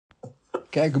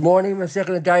Okay, good morning. Masechet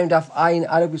Nedarim Daf Ayin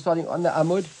Aleph. We're starting on the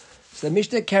Amud. So the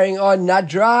Mishnah carrying on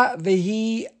Nadra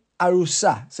Vehi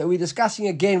Arusa. So we're discussing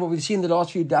again what we've seen in the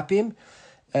last few Dapim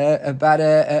about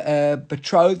a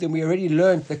betrothed, and we already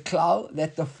learned the klal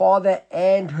that the father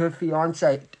and her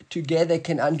fiance together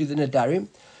can undo the Nadarim.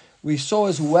 We saw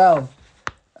as well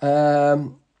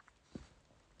on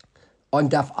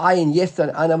Daf Ayin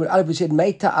yesterday on Amud Aleph we said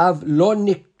Meita Av Lo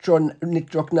Nik. So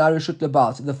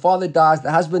the father dies,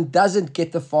 the husband doesn't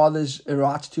get the father's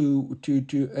rights to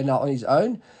on his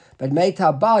own, but if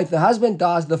the husband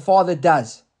dies, the father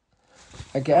does.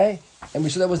 Okay, and we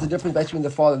saw that was the difference between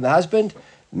the father and the husband.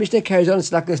 Mishnah carries on,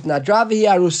 it's like this: Nadravi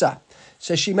arusa.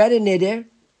 So she made a neder,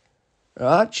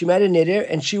 right? She made a neder,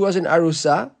 and she was an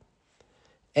arusa,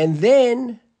 and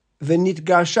then v'nit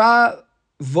garsha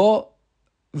vo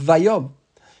vayom.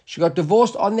 She got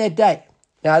divorced on that day.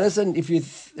 Now listen, if you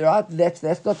right, that's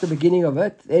not the beginning of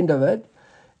it, the end of it.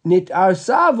 Nit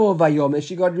arsavo vayom,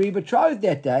 she got re-betrothed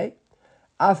that day.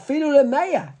 Afilu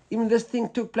lemeya, even this thing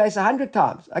took place 100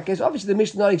 times. Okay, so obviously the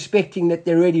Mishnah is not expecting that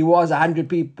there already was 100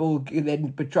 people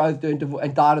that betrothed her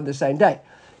and died on the same day,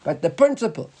 but the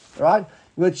principle, right?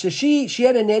 Which she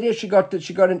had a neder, she got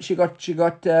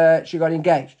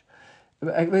engaged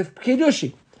with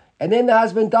kiddushi. And then the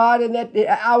husband died, and that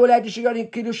hour later she got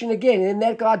kiddushin again. And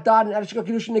that guy died, and she got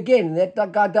kiddushin again. And that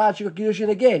guy died, she got kiddushin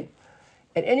again.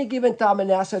 At any given time, and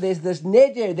now, so there's this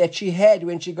neder that she had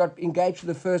when she got engaged to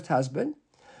the first husband,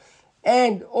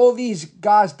 and all these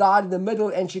guys died in the middle,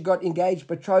 and she got engaged,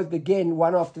 betrothed again,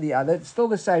 one after the other. It's still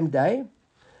the same day.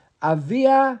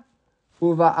 Avia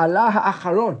uva Allah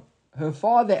acharon, her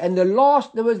father, and the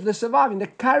last, there was the surviving, the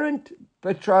current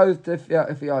betrothed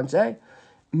fiance.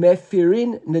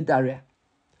 Mefirin Nadaria.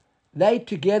 They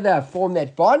together form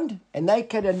that bond, and they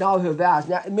can annul her vows.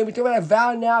 Now, remember, we're talking about a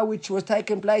vow now which was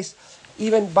taken place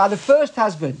even by the first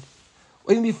husband,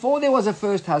 or even before there was a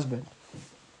first husband.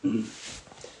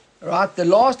 Right? The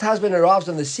last husband arrives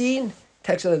on the scene,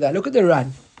 takes on the vow. Look at the run.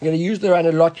 I'm going to use the run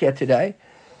a lot here today.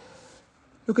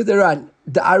 Look at the run.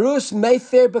 The arus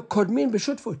mayfair bekodmin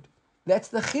b'shutfut. That's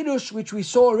the chidush which we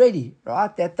saw already,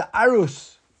 right? That the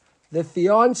arus, the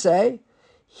fiance,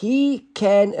 he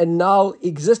can annul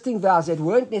existing vows that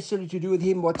weren't necessarily to do with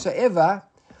him whatsoever,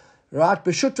 right?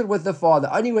 B'shutfut with the father,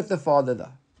 only with the father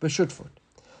though. B'shutfut.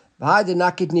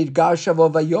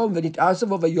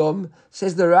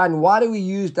 Says the Ran, why do we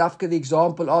use Dafka the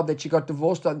example of that she got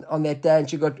divorced on that day and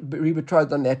she got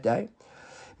re-betrothed on that day?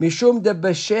 Mishum de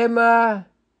b'shema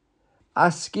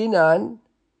askinan,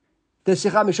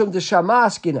 mishum de shama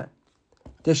askinan.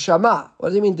 The Shama. What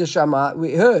does it mean, the Shama?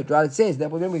 We heard, right? It says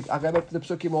that. Remember, I go back to the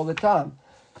Psukim all the time.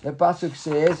 The Pasuk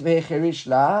says, V'echerish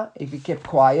la, if you kept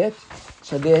quiet,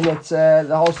 so then it's the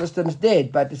whole system's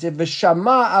dead. But it says,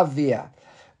 V'shama avia.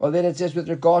 Well, then it says, with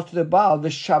regards to the Baal,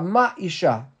 V'shama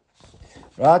isha.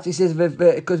 Right? He says,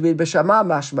 because V'shama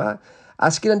mashma,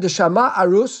 askinan the Shama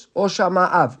arus or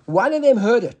Shama av. One of them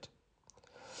heard it.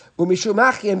 And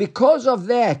because of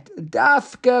that,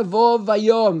 dafka vo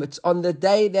vayom, it's on the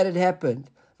day that it happened.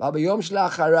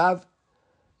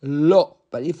 Lo.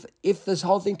 But if this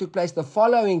whole thing took place the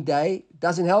following day, it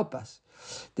doesn't help us.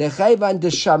 Because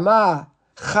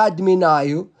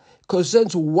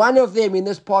since one of them in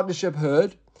this partnership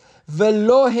heard,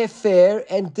 velo hefer,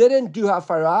 and didn't do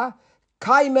hafara,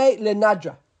 kaime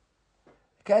lenadra.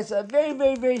 Okay, so a very,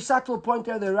 very, very subtle point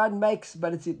there the Ran makes,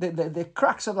 but it's the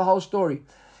crux of the whole story.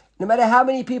 No matter how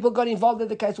many people got involved in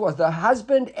the case was, the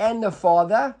husband and the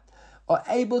father are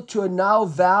able to annul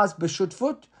vows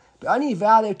b'shutfut. The only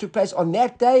vow that took place on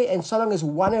that day, and so long as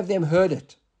one of them heard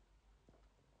it.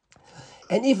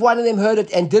 And if one of them heard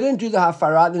it and didn't do the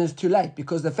hafara, then it's too late,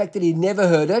 because the fact that he never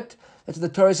heard it, that's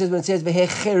what the Torah says when it says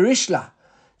v'hecherishla,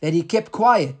 that he kept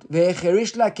quiet.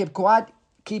 V'hecherishla, kept quiet.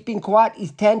 Keeping quiet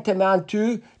is tantamount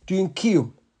to doing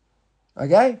kiyum.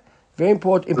 Okay? Very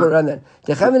important then.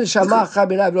 What?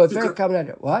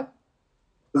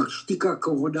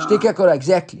 Shtika Korah,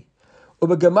 exactly.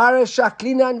 Gemara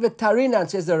shaklinan v'tarinan,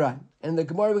 says the Ran. And the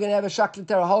Gemara we're going to have a shaklin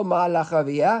tara whole ma'alach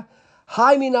aviyah.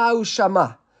 Haiminahu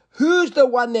shama. Who's the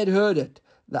one that heard it?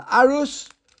 The arus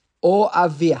or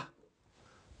aviyah?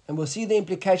 And we'll see the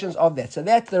implications of that. So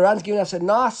that the Ran's giving us a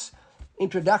nice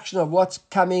introduction of what's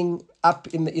coming up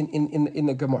in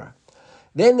the Gemara.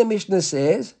 Then the Mishnah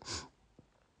says.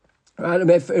 Now, then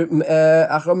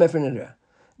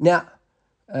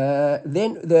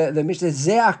the Mishnah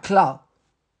Zeh klal.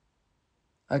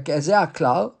 Okay, Zeh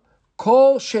klal.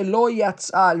 Kol shelo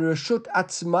yatzal reshut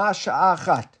atzma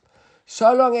sha'achat.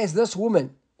 So long as this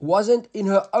woman wasn't in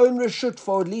her own reshut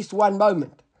for at least one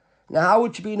moment. Now, how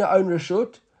would she be in her own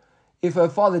reshut if her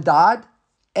father died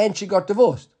and she got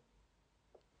divorced?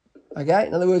 Okay?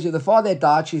 In other words, if the father had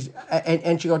died,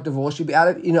 and she got divorced, she'd be out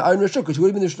of in her own reshut, because she would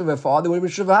have been the reshut of her father, would have been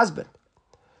the reshut of her husband.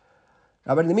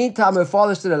 But in the meantime, her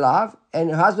father's still alive, and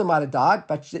her husband might have died,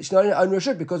 but she's not in her own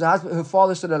reshut because her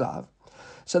father's still alive.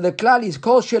 So the klal is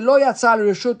called shelo yatsa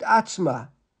reshut atzma,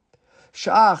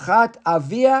 sha'a achat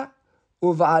avia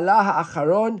uva'ala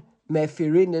ha'acharon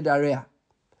mefirin nedareha.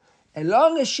 As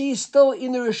long as she's still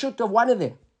in the reshut of one of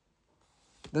them,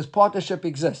 this partnership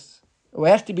exists. It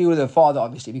has to be with her father,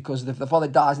 obviously, because if the father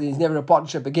dies, then there's never a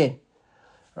partnership again.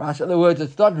 Right? So in other words,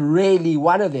 it's not really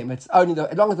one of them. It's only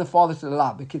as long as the father's still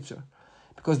alive, the kitzur.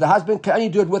 Because the husband can only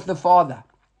do it with the father.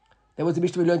 That was the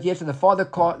Mishnah we learned yesterday.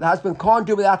 The husband can't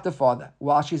do it without the father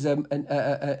while she's an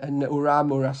uram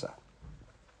urasa.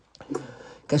 Okay,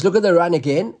 let's look at the Ran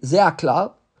again. Ze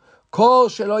aklal. Kol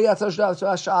shelo yatsa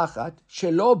sha'achat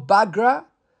shelo bagra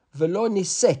velo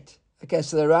niset. Okay,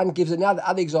 so the Ran gives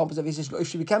other examples of. He says, if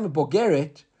she became a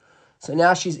bogeret, so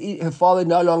now her father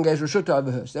no longer has reshut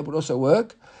over her. So that would also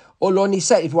work. Or lo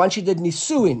niset. If once she did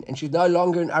nisuin and she's no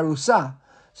longer an arusa,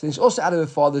 so it's also out of her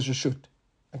father's reshut.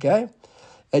 Okay?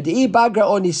 Now,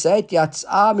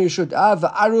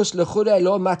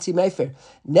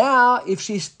 if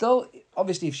she's still,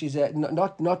 obviously, if she's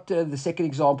not the second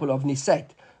example of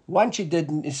nisait, once she did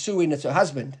nisuin, it's her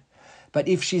husband. But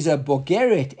if she's a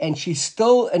bogeret and she's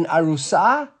still an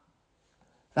arusa,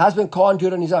 the husband can't do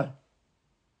it on his own.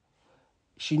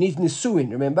 She needs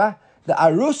nisuin, remember? The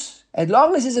arus, as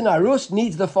long as he's an arus,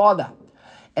 needs the father.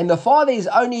 And the father is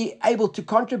only able to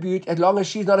contribute as long as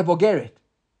she's not a bogeret.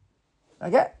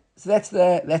 Okay? So that's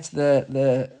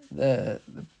the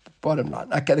bottom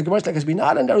line. Okay, the Gemara is like has been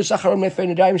Alan Arus Acharon Mefer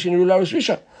Nedarim Shinru Arus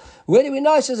Rishon. Where do we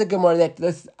know, says the Gemara, that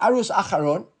the Arus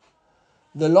Acharon,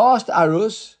 the last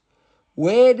Arus,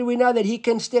 where do we know that he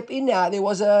can step in now? There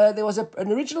was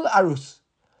an original Arus.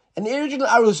 And the original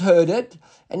Arus heard it,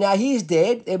 and now he's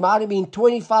dead. There might have been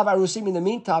 25 Arusim in the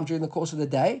meantime during the course of the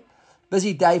day.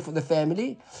 Busy day for the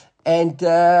family. And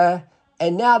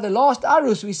now the last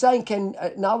Arus, we're saying, can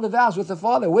annul the vows with the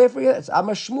father. Where for you? It's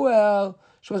Amar Shmuel.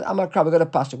 Shmuel's Amar Krab. We've got a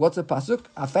pasuk. What's the pasuk?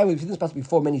 Our family, we've seen this pasuk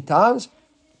before many times.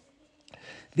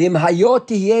 V'im hayot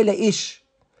tiyeh le'ish.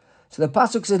 So the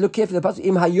pasuk says, look carefully, the pasuk,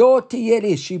 Im hayot tiyeh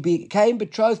le'ish. She became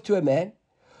betrothed to a man.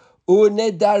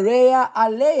 Unedareya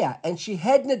aleya. And she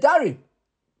had nedarim.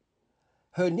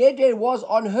 Her neder was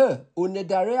on her.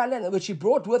 Unedareya aleya. But she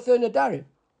brought with her nedarim.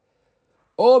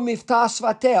 Or miftah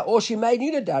svatea. Or she made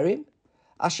new nedarim.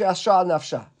 Asher ashal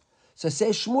nafsha. So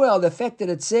says Shmuel, the fact that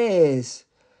it says,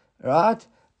 right,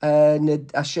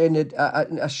 asher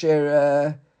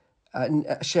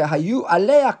hayu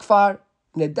alei akvar,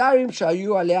 nedarim shayu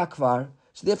alei akvar.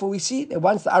 So therefore we see that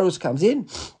once the arus comes in,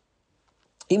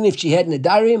 even if she had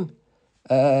nedarim,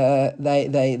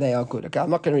 they are good. Okay,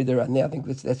 I'm not going to read the run there. I think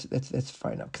that's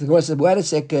fine enough. Because the Gemara says, wait a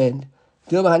second.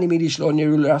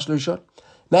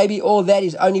 Maybe all that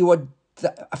is only what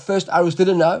the first Arus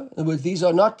didn't know. In other words, these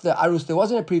are not the Arus. There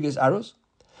wasn't a previous Arus.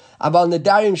 Abal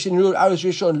Nedarim Shinrur Arus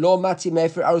Rishon Lo Matzi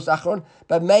Mefer Arus Achron.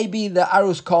 But maybe the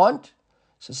Arus can't.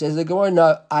 So says the Gemara,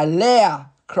 no. Alea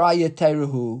Kraya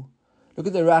Teruhu. Look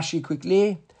at the Rashi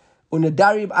quickly.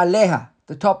 Unedarim Aleha.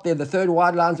 The top there, the third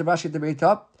wide lines of Rashi at the very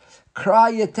top.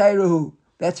 Kraya Teruhu.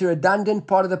 That's a redundant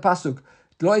part of the pasuk.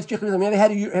 We never had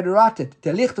to write it.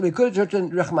 We could have written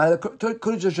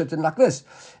like this.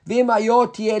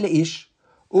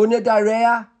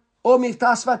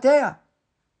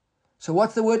 So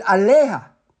what's the word aleha?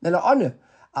 Honor.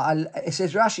 It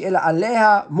says Rashi,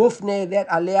 aleha mufne, that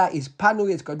aleha is panu,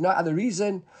 it's got no other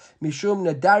reason. Mishum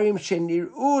nadarim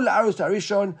shenir'u arus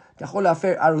harishon tachol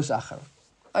afer arus achar.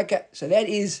 Okay, so that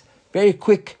is very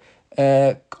quick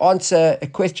answer, a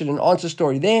question and answer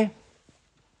story there.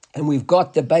 And we've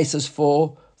got the basis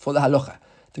for the halacha.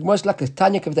 The Gemara is like a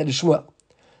Tanya Kavtei Shmuel.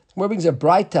 The Gemara brings a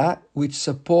braita which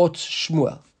supports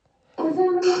Shmuel.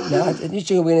 Now, it's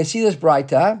interesting, we're going to see this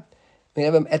braita.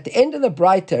 At the end of the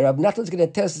braita, Rab Natan is going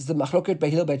to tell us it's the Machloket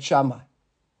Behil Bet Shammai.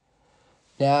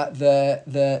 Now,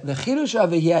 the chidush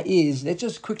over here is, let's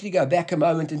just quickly go back a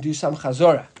moment and do some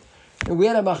chazorah. And we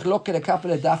had a Machloket a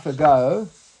couple of daf ago.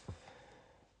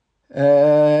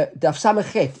 Daf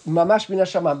Samachet, Mamash Bin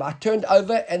Hashamam. I turned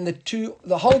over and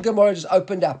the whole Gemara just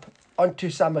opened up onto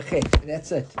Samachet.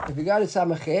 That's it. If you go to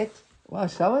Samachet, wow,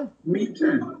 someone? Me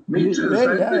too. Me too.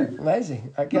 Really? Yeah,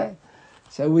 amazing. Okay.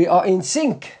 So we are in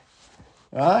sync.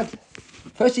 Right?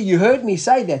 Firstly, you heard me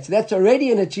say that. So that's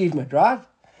already an achievement, right?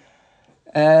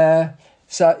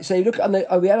 So you look on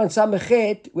we had on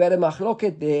Samachet, we had a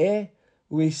Machloket there.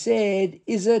 We said,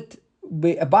 is it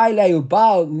Bailei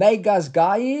Baal Megas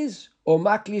Gaiz or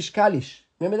Maklish Kalish?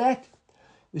 Remember that?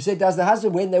 We said, does the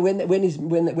husband, when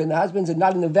the husband's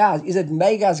annulling the vows, is it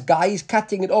Megas guy, he's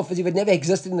cutting it off as if it never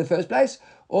existed in the first place,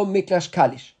 or Miklash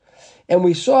Kalish? And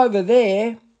we saw over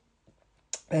there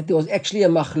that there was actually a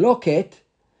machloket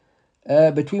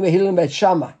between Hillel and Beit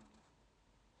Shammai.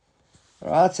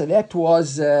 All right, so that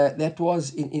was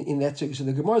in that circle. So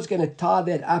the Gemara is going to tie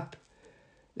that up.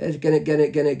 That's going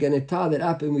to tie that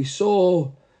up, and we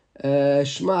saw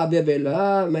Shema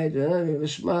Bevela,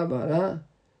 Shema Bara.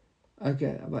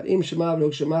 Okay, but Im Shema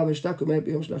V'Lo Shema V'Shtaku Mei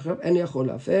B'Yom Shlacham En Yachol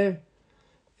Lafer,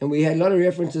 and we had a lot of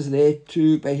references there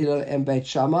to Beit Hillel and Beit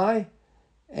Shammai,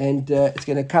 and it's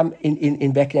going to come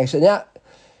in back next. So now,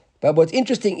 but what's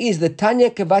interesting is the Tanya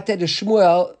Kavate de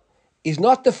Shmuel is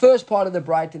not the first part of the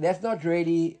Braita. That's not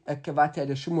really a Kavate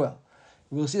de Shmuel.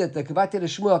 We'll see that the Kavate de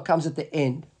Shmuel comes at the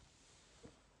end.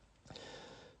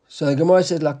 So the Gemara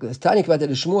says like this: Tanya Kavate de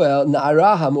Shmuel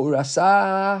Na'ara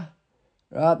Ha'Mu'urasa.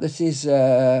 Right, this is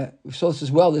we saw this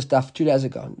as well. This stuff 2 days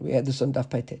ago. We had this on Daf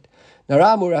Peitet.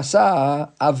 Na'ara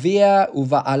Ha'Mu'urasa Avia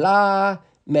Uva'ala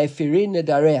Mefirin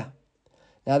Nedareya.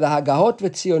 Now the Hagahot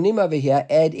v'Tzionim over here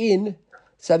add in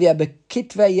Savia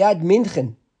Bekitve Yad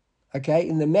Minchen. Okay,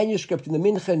 in the manuscript in the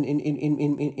Minchen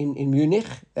in Munich,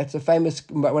 that's a famous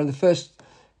one of the first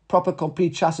proper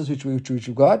complete chassis which we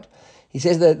got. He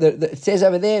says that it says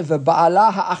over there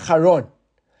v'Ba'ala ha'acharon.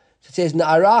 So it says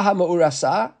Na'ara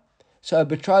ha'Ma'urasa, so a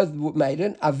betrothed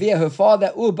maiden, Avia her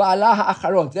father, Ba'ala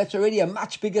ha'acharon. That's already a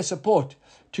much bigger support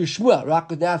to Shmuel, right?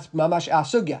 Because now it's mamash our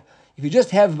sugya. If you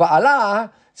just have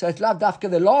Ba'ala, so it's lav dafka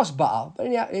the last Baal, but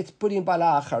yeah, let's put in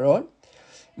Ba'ala ha'acharon.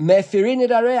 Mefirin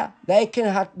nedareya, they can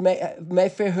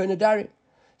mefer her nedarim.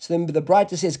 So then the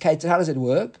Braita says, Kate, how does it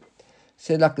work? It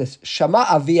says like this: Shama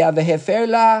avia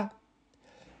veheferla.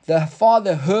 The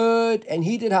father heard and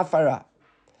he did hafara.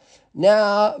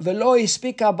 Now velo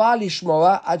ispika bali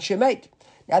shmoa ad shemet.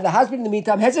 Now the husband in the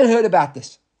meantime hasn't heard about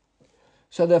this.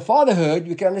 So the father heard.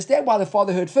 We can understand why the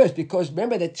father heard first, because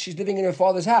remember that she's living in her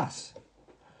father's house.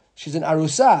 She's an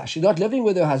arusa. She's not living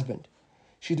with her husband.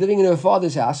 She's living in her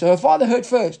father's house. So her father heard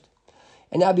first.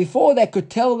 And now before they could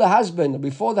tell the husband, or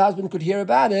before the husband could hear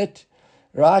about it,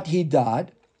 right, he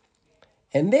died.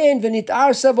 And then, she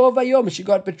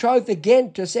got betrothed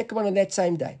again to a second one on that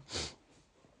same day.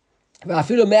 Even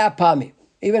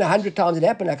 100 times it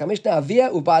happened. So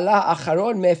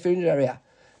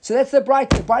that's the Braita.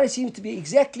 The Braita seems to be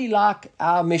exactly like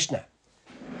our Mishnah.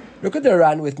 Look at the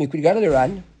Ran with me. Could you go to the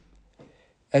Ran?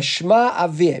 Shema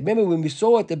Avir. Remember when we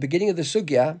saw at the beginning of the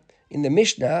Sugya in the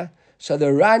Mishnah, so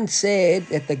the Ran said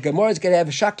that the Gemara is going to have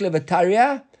a Shakla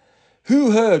V'Tarya.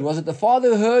 Who heard? Was it the father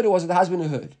who heard or was it the husband who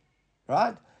heard?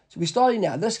 Right? So we're starting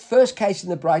now. This first case in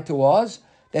the Braita was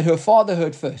that her father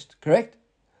heard first, correct?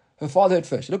 Her father heard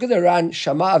first. Look at the Ran,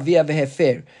 Shama Avia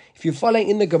Vehefer. If you're following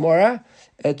in the Gemara,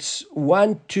 it's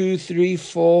 1, 2, 3,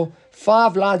 4,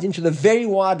 5 lines into the very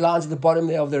wide lines at the bottom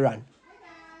there of the Ran.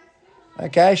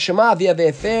 Okay, Shema Avia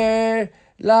Vehefer,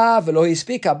 La Velo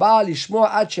Hispika Baal Lishmo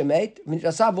Ad Shemet,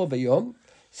 V'Nitrasav Vo V'Yom,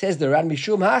 says the Ran,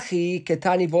 Mishum Hachi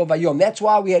Ketani Vo V'Yom. That's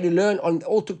why we had to learn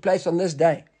all took place on this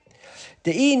day.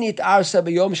 If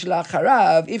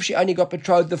she only got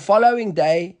betrothed the following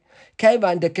day,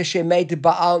 remember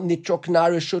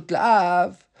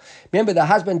the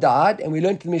husband died, and we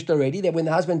learned in the Mishnah already that when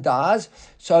the husband dies,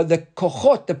 so the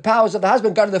kochot, the powers of the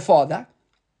husband, go to the father.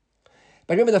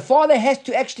 But remember, the father has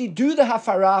to actually do the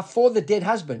hafara for the dead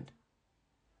husband.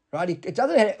 Right? It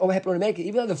doesn't happen automatically,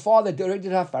 even though the father already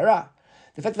did hafara.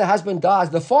 The fact that the husband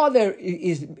dies, the father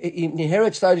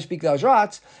inherits, so to speak, those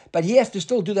rights, but he has to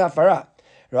still do the hafara.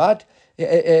 Right?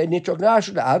 And the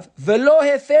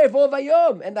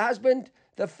husband,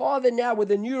 the father now with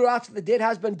the new rights of the dead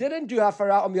husband didn't do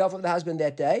hafara on behalf of the husband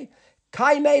that day.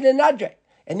 Kai made a nadre.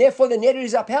 And therefore the neder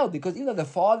is upheld, because even though the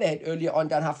father had earlier on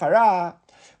done hafara,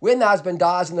 when the husband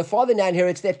dies and the father now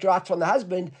inherits that right from the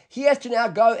husband, he has to now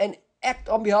go and act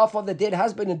on behalf of the dead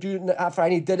husband and do hafara,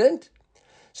 and he didn't.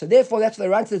 So therefore that's the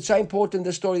run. It's so important,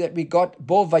 the story that we got,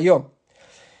 Bo Vayom.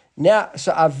 Now,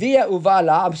 so Avia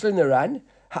Uvala, I'm still in the run.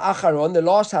 Ha'acharon, the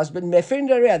last husband, Mefin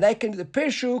Daria, they can do the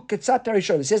Pirshu Ketzat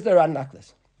Rishon. It says the run like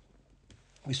this.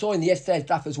 We saw in yesterday's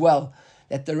stuff as well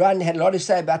that the run had a lot to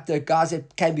say about the guys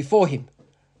that came before him.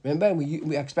 Remember,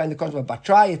 we explained the concept of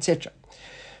Batrai, etc.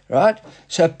 Right?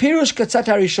 So Pirush Ketzat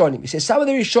Rishonim. He says some of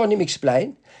the Rishonim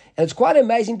explain, and it's quite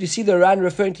amazing to see the run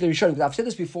referring to the Rishonim. I've said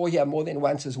this before here more than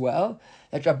once as well,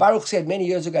 that Rabbi Baruch said many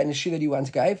years ago in a shiur that he once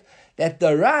gave, that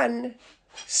the run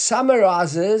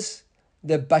summarizes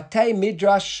the Batei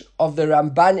Midrash of the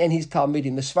Ramban and his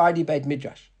Talmudim, the Sfardi Beit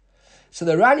Midrash. So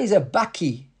the Ran is a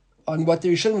baki on what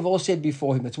the Rishonim have all said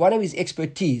before him. It's one of his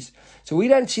expertise. So we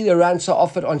don't see the Ran so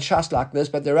often on Shas like this,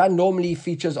 but the Ran normally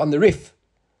features on the Rif.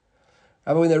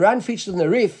 But when the Ran featured on the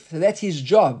Rif, so that's his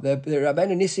job. The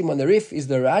Rabbeinu Nissim on the Rif is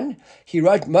the Ran. He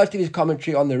wrote most of his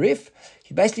commentary on the Rif.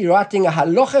 He's basically writing a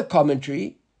halacha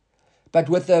commentary, but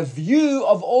with a view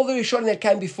of all the Rishonim that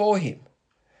came before him.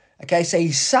 Okay, so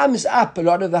he sums up a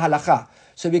lot of the halacha.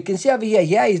 So we can see over here,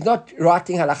 he's not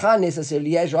writing halacha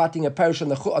necessarily, he's writing a parish on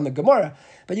the Gemara,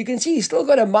 but you can see he's still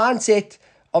got a mindset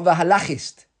of a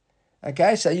halachist.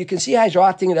 Okay, so you can see how he's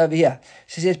writing it over here.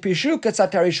 So he says, Pishu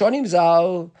katzat harishonim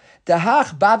zal,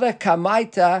 dahach bava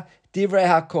kamaita divrei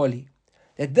hakoli.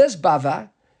 That this bava,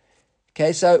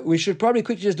 okay, so we should probably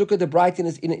quickly just look at the bright in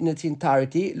its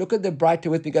entirety. Look at the bright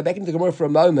with me. Go back into the Gemara for a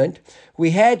moment.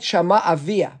 We had Shama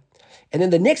Avia. And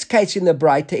then the next case in the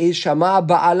Braita is Shama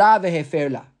Ba'ala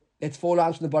veheferla. That's 4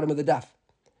 lines from the bottom of the daf.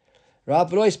 Right?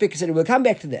 But always speaker said, we'll come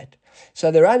back to that. So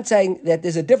the Ran saying that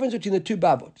there's a difference between the two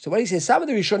bavot. So what he says, some of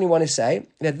the Rishonim want to say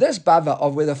that this bava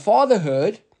of where the father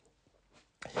heard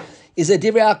is a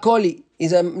divrei akoli,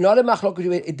 is not a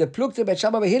machloket, the plukta bet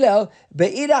Shama behillel,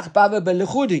 be'irach bava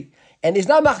belechudi. And there's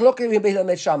no machloket with behillel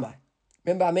bet Shama.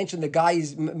 Remember I mentioned the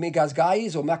guys, Migas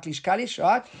guys or maklish kalish,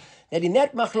 right? That in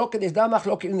that machloket, there's no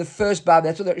machloket in the first bab.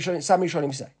 That's what some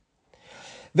Rishonim say.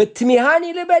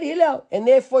 V'tmihani lebet Hillel, and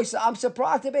therefore I'm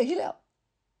surprised about Hillel.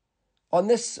 On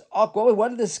this,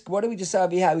 what did we just say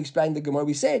over here? How we explained the Gemara?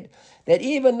 We said that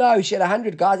even though she had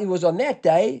 100 guys, it was on that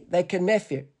day they can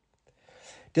mefir.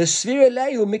 The svira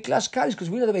lehu miklash kalish, because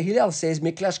we know that Hillel says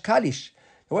miklash kalish.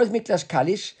 What is miklash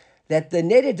kalish? That the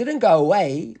neder didn't go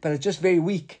away, but it's just very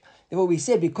weak. Therefore, we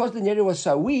said because the neder was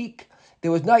so weak,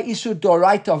 there was no Isur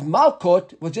Doraita of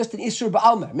Malkot, it was just an Isur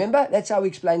Ba'alma. Remember? That's how we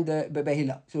explained the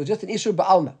Behila. So it was just an Isur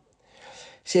Ba'alma. It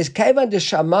says, Kevan de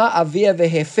Shama Avia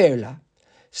veheferla,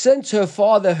 since her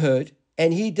father heard,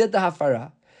 and he did the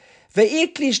Hafara,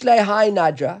 ve'iklish lehai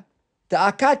nadra, the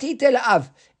Akati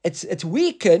Av, it's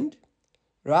weakened,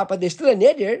 right? But there's still a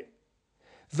neder.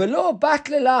 Velo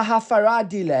baklela Hafara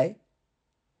delay,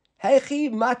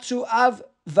 hechi matzu av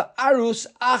V'arus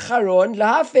acharon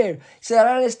lahafer. He said, I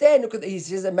don't understand. Look at he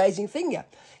says an amazing thing here.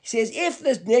 He says, if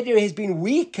this neder has been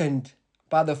weakened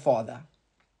by the father,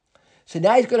 so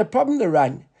now he's got a problem to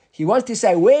run. He wants to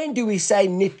say, when do we say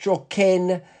nitro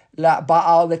ken la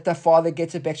baal, that the father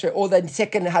gets it back, or the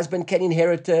second husband can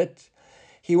inherit it?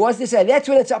 He wants to say that's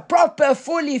when it's a proper,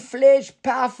 fully fledged,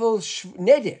 powerful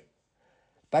neder.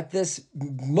 But this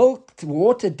milked,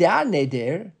 watered down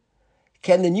neder,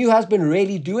 can the new husband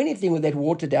really do anything with that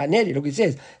watered down neder? Look, it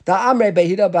says, the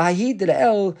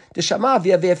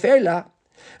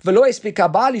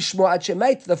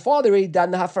father already done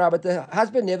the hafara, but the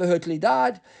husband never heard till he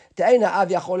died.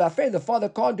 The father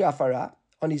can't do hafara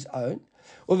on his own.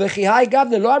 In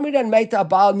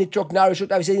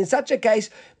such a case,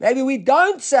 maybe we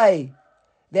don't say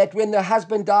that when the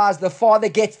husband dies, the father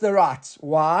gets the rights.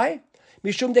 Why?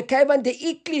 Mishum de kevan de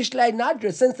iklish le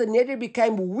nadra, since the neder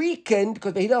became weakened,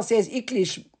 because the Hillel says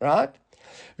iklish, right?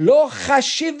 Lo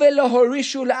chashiv lo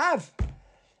horishu la'av.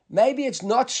 Maybe it's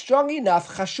not strong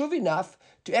enough, chashuv enough,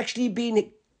 to actually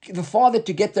be the father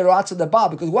to get the rights of the bar.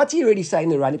 Because what's he already saying in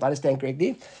the Ran, if I understand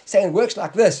correctly? Saying it works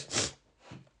like this.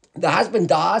 The husband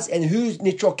dies, and who's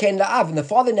nitro ken la'av? And the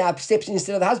father now steps in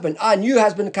instead of the husband. A new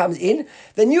husband comes in.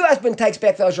 The new husband takes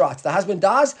back those rights. The husband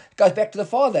dies, it goes back to the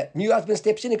father. New husband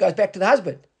steps in, it goes back to the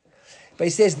husband. But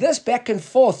he says this back and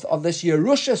forth of this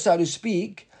Yerusha, so to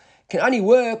speak, can only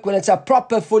work when it's a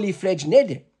proper, fully fledged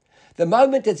neder. The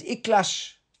moment it's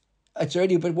iklash, it's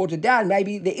already a bit watered down.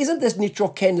 Maybe there isn't this nitro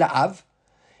ken la'av,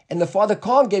 and the father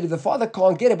can't get it. The father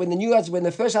can't get it when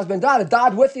the first husband died. It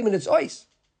died with him, and it's ois.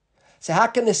 So how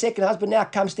can the second husband now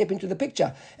come step into the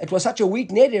picture? It was such a weak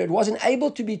neder, it wasn't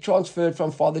able to be transferred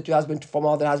from father to husband, from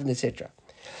father to husband, etc.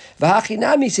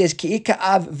 V'hachinami says, Ki'ika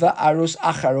av v'arus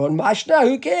acharon mashna,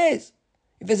 who cares?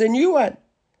 If there's a new one.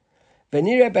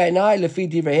 V'nire b'enai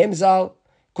lefi divrehem zal,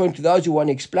 according to those who want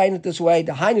to explain it this way,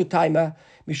 the hainu taima,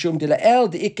 mishum de la'el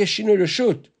de'ika shinu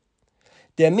reshut.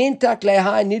 De mintak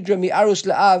lehai nidra mi'arus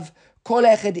la'av, kol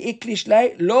echad iklish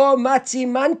le, lo matzi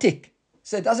mantik.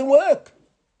 So it doesn't work.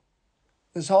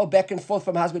 This whole back and forth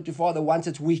from husband to father once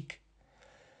it's weak.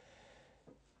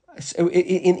 So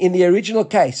in the original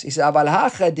case, he says, Aval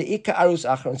hacha de'ika arus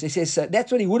achron. So he says, that's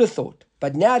what he would have thought.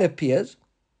 But now it appears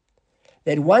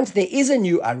that once there is a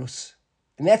new arus,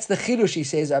 and that's the chidush, he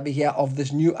says over here, of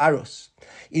this new arus,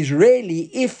 is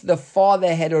really if the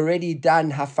father had already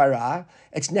done hafara,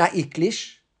 it's now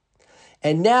iklish,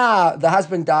 and now the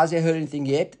husband dies, they heard anything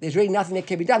yet. There's really nothing that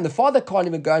can be done. The father can't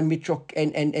even go and mitrok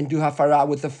and do hafara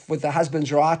with the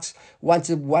husband's rights once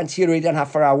he already done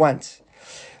hafara once.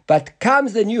 But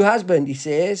comes the new husband, he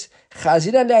says,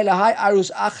 Chazinan le'elahai arus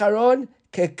acharon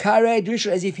kekare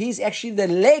drishon, as if he's actually the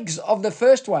legs of the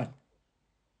first one.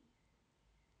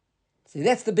 See,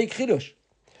 that's the big chidush.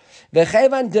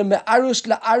 V'chevan de me'arus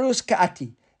la'arus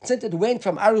ka'ati. Since it went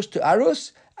from arus to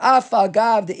arus, afal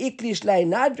gav de iklish lei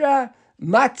nadra,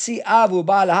 matzi avu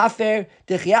ba'al hafer,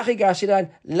 dechiachi garsinan,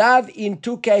 lav in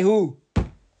tukehu.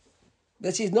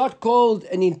 This is not called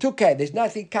an intuke. There's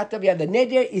nothing katav here. The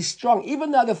neder is strong,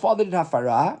 even though the father did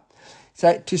hafara.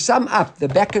 So to sum up the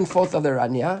back and forth of the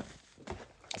Ranya,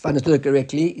 if I understood it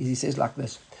correctly, he says like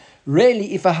this.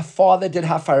 Really, if a father did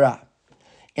hafara,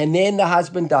 and then the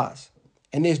husband dies,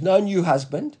 and there's no new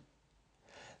husband,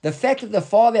 the fact that the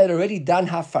father had already done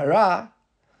hafara,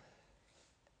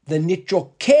 the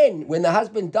nitroken, when the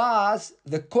husband dies,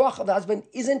 the koach of the husband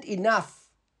isn't enough,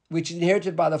 which is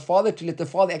inherited by the father, to let the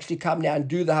father actually come now and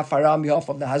do the hafara on behalf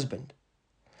of the husband.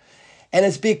 And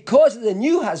it's because of the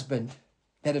new husband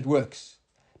that it works.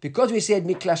 Because we said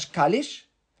miklash kalish,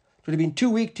 it would have been too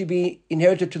weak to be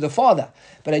inherited to the father.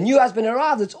 But a new husband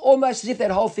arrives, it's almost as if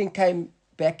that whole thing came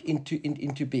back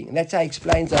into being. And that's how he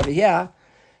explains over here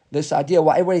this idea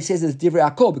why everybody says it's divrei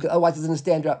hakol, because otherwise it doesn't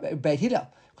stand up Beit Hillel.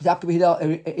 Because how could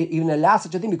Hillel even allow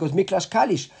such a thing? Because miklash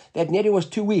kalish, that neder was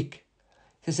too weak.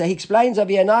 So he explains over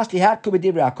here nicely how it could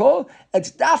be divrei hakol.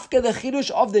 It's dafka the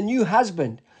chidush of the new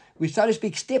husband, which so to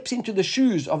speak steps into the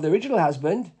shoes of the original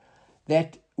husband,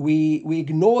 that we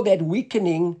ignore that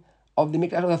weakening of the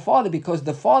miklash of the father, because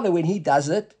the father, when he does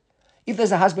it, if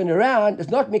there's a husband around, it's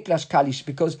not miklash kalish,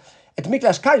 because it's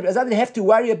miklash kalish, but it doesn't have to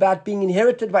worry about being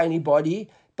inherited by anybody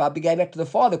by going back to the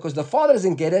father, because the father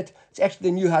doesn't get it, it's actually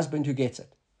the new husband who gets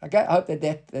it. Okay, I hope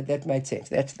that made sense.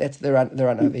 That's the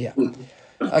run over here.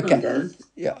 Okay.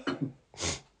 Yeah.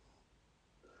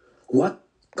 What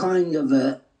kind of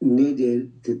a neder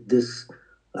did this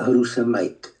Harusa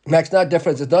make? Makes no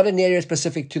difference. It's not a neder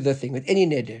specific to the thing, with any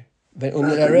neder. But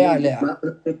my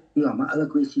other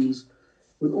question is,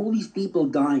 with all these people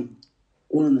dying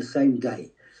all on the same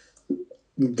day,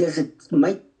 does it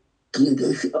make,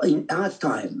 in our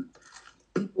time,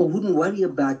 people wouldn't worry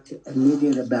about a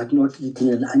neder about not eating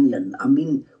an onion? I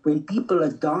mean, when people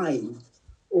are dying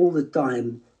all the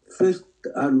time, first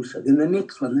Arusa, then the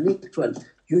next one,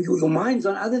 your mind's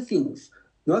on other things,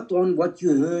 not on what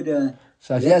you heard.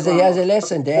 So here's a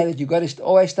lesson, Dan, that you've got to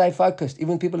always stay focused, even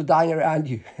when people are dying around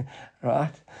you,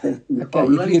 right? Okay,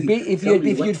 if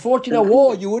you'd fought in a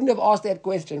war, you wouldn't have asked that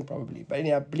question probably. But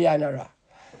anyhow,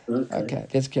 okay,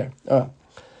 that's clear. All right.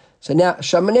 So now,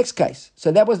 Shama, next case.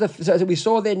 So that was so we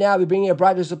saw there now, we're bringing a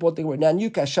bride to support the word. Now, new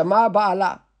case, Shama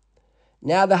Ba'ala.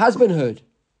 Now the husband heard.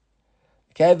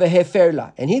 Okay,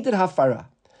 Veheferla. And he did hafara.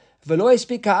 V'lo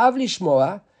espik ha'av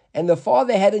lishmoa. And the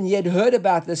father hadn't yet heard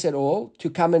about this at all to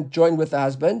come and join with the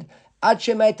husband. Ad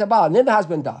shemei tabal. And then the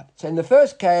husband died. So in the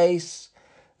first case,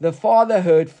 the father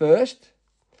heard first,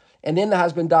 and then the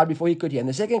husband died before he could hear. In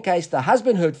the second case, the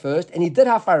husband heard first, and he did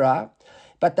hafara,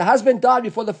 but the husband died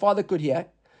before the father could hear.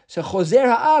 So chozer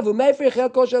ha'av u'mefer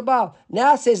chelko shel baal.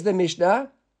 Now says the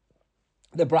Mishnah,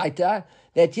 the Braita,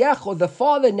 that the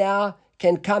father now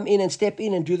can come in and step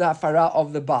in and do the hafara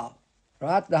of the Baal.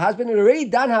 Right? The husband had already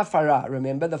done hafara,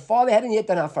 remember? The father hadn't yet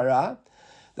done hafara.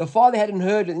 The father hadn't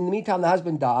heard. In the meantime, the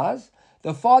husband dies.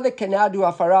 The father can now do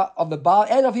hafara of the Baal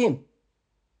and of him.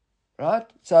 Right?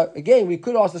 So, again, we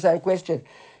could ask the same question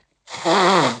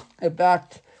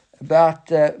about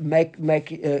Miklash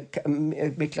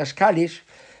Kalish,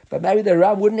 but maybe the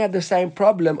Ram wouldn't have the same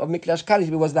problem of Miklash Kalish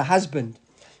if it was the husband.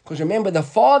 Because remember, the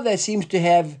father seems to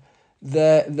have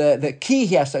the key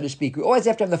here, so to speak. We always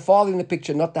have to have the father in the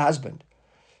picture, not the husband.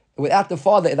 Without the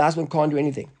father, the husband can't do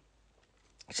anything.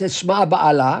 It says, Shma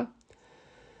Ba'ala.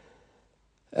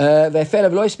 And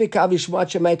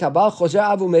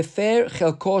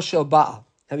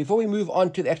before we move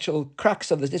on to the actual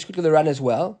crux of this, let's go to the run as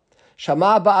well.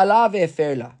 Shama Ba'ala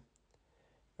ve'eferla.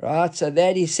 Right, so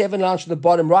that is 7 lines from the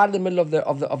bottom, right in the middle of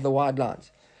the wide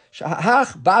lines.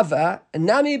 Hach Bava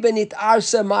Nami Benit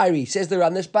Arsa Mairi, says the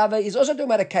run. This Bava is also talking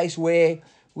about a case where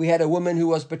we had a woman who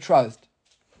was betrothed.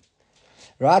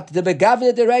 Right? The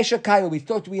Begavna de Reisha Kaima, we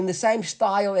thought to be in the same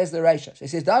style as the Reisha. So he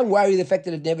says, don't worry the fact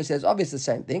that it never says obviously the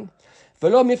same thing.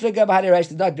 V'lo miflega b'hani Reisha,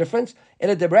 there's no difference.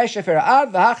 Ela de Reisha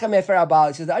fera'av v'hachem fera'abal.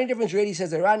 He says the only difference really,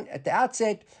 says the run at the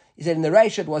outset, he said in the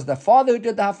Reisha it was the father who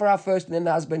did the hafara first and then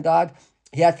the husband died.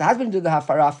 He had the husband do the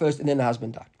hafara first and then the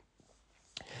husband died.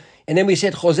 And then we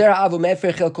said chozer ha'av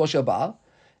u'mefer chel kosher Baal.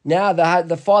 Now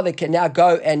the father can now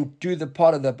go and do the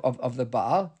part of the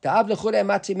Baal. Da'av l'churei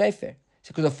matzi mefer.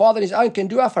 Because the father on his own can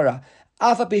do hafara.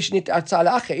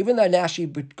 Even though now she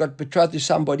got betrothed to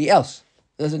somebody else.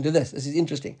 Listen to this. This is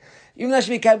interesting. Even though she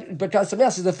became betrothed to somebody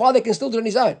else, the father can still do it on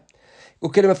his own.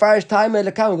 We'll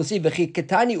see,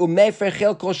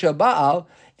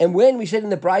 and when we said in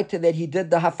the Braita that he did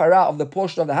the hafara of the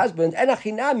portion of the husband, he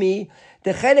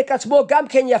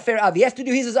has to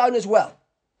do his own as well.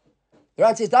 The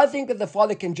Ran says, don't think that the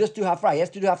father can just do hafara. He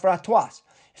has to do hafara twice.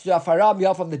 He has to do hafara on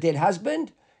behalf of the dead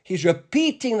husband. He's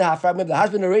repeating the hafara. Remember, the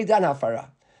husband already done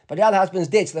hafara. But now the husband's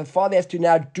dead, so the father has to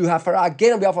now do hafara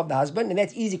again on behalf of the husband, and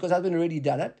that's easy because the husband already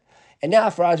done it. And now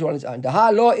hafara is on his own.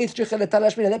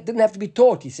 That didn't have to be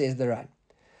taught, he says the Ran.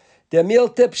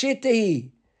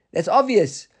 That's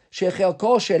obvious.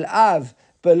 Shechelko shel av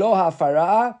below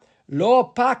hafara lo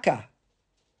paka.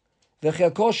 He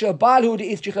says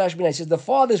the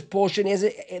father's portion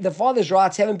the father's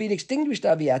rights haven't been extinguished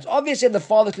over here. It's obvious that the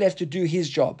father has to do his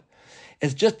job.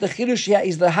 It's just the chidush here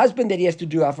is the husband that he has to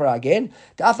do hafara again.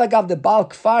 The afagav the bal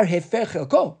kfar hefer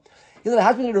chelko. The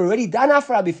husband had already done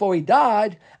hafara before he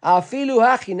died. Afilu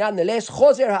hachi nonetheless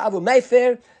chozer ha'avu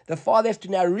mefer. The father has to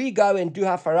now re-go and do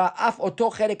hafara af oto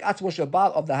cherek atzmo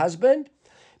shabal of the husband.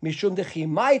 Mishum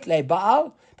dechimait le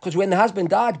baal, because when the husband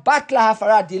died, batla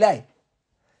hafara delay.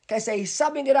 Okay, so he's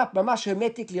summing it up mamash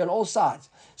hermetically on all sides.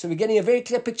 So we're getting a very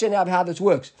clear picture now of how this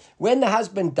works. When the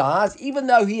husband dies, even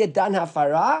though he had done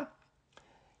hafara,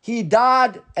 he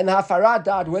died and the hafara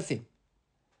died with him.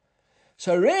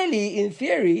 So really, in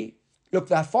theory, look,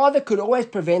 the father could always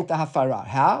prevent the hafara.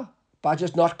 How? By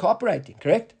just not cooperating,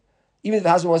 correct? Even if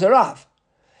the husband was alive.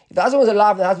 If the husband was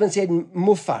alive, the husband said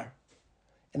mufar.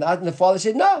 And the father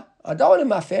said, no, I don't want a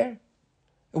mafar.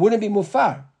 It wouldn't be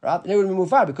mufar, right? It wouldn't be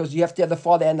mufar because you have to have the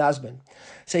father and the husband.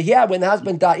 So here, when the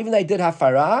husband died, even though they did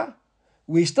hafara,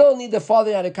 we still need the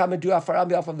father now to come and do hafara on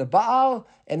behalf of the Baal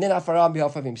and then hafara on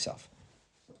behalf of himself.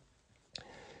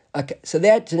 Okay, so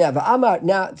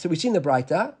so we've seen the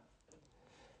Braita.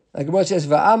 Like Gemara says,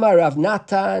 Va'amar Rav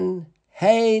Natan,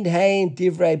 hein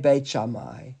divrei Beit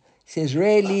Shammai. He says,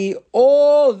 really,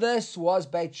 all this was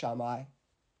Beit Shammai.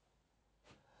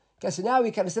 Okay, so now we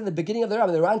can understand the beginning of the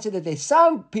Ran. The Ran said that there's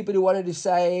some people who wanted to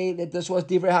say that this was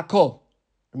Divrei HaKol.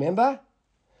 Remember?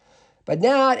 But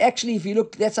now, actually, if you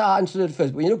look, that's how I understood it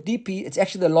first. When you look deeply, it's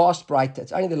actually the last Braita.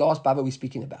 It's only the last Bava we're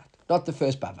speaking about, not the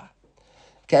first Bava.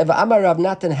 Okay, V'amar Rav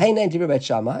Natan, hein Divrei Beit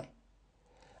Shammai.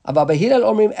 Ava Behilal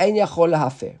Omrim ein yachol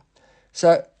lahafer.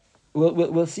 So,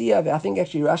 we'll see. I think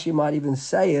actually Rashi might even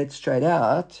say it straight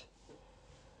out.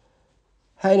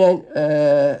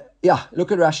 Yeah,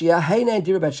 look at Rashi. Heinan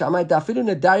Divrei Beit Shammai dafilu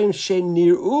nadarim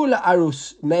sheniru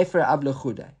la'arus mefer av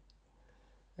lechudai.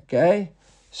 Okay,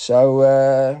 so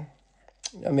I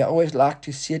always like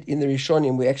to see it in the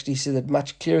Rishonim. We actually see it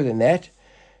much clearer than that.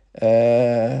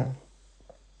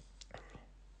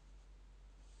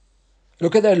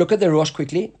 Look at the Rosh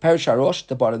quickly. Parish Rosh,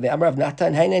 the bottom. The Amar of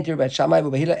Natan Heinan Divrei Beit Shammai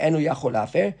v'behila enu yachol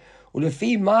lafer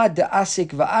ulefi ma de'asik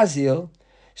va'azil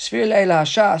sfir leila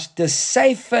hashas the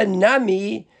seifa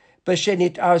nami. Says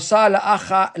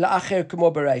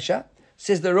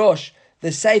the Rosh,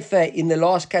 the Sefer in the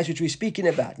last case which we're speaking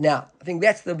about. Now, I think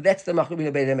that's the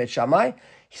Machlubin Beit Emet Shammai.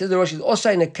 He says the Rosh is also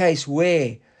in a case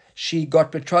where she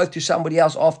got betrothed to somebody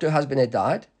else after her husband had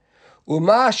died.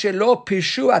 Uma shelo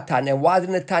pishu atan. And why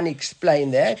didn't the Tani explain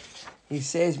that? He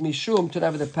says Mishum. Turn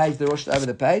over the page. The Rosh over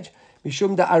the page.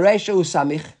 Mishum da aresha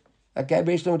usamich. Okay,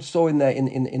 very similar to saw in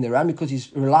the Ram because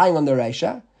he's relying on the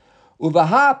Resha.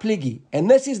 Uvaha pligi, and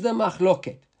this is the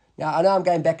machloket. Now I know I'm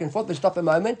going back and forth, but stop a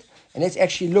moment and let's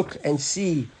actually look and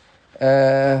see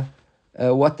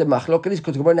what the machloket is.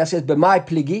 Because Gemara now says b'mai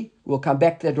pligi. We'll come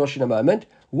back to that Rosh in a moment.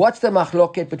 What's the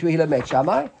machloket between Hillel and Beit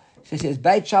Shammai? So it says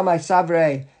Beit Shammai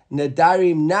savrei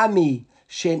nadarim nami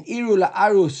shen iru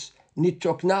la'arus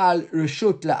nitroknal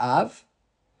reshut la'av.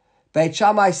 Beit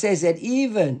Shammai says that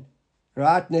even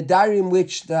right nadarim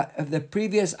which the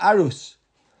previous arus,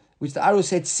 which the Arus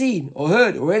had seen or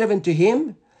heard or relevant to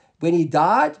him when he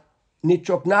died, it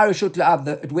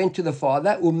went to the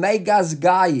father. Umegaz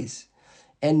gais.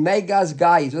 And megaz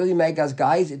gais, what is megaz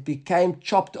gais? It became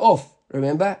chopped off.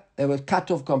 Remember? They were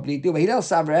cut off completely. Hillel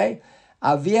savrei,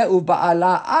 avia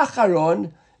uba'ala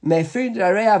acharon, mefin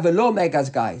rarea velo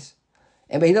megaz gais.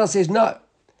 And Hillel says, no,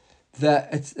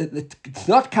 it's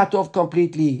not cut off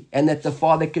completely and that the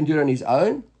father can do it on his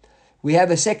own. We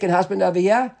have a second husband over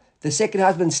here. The second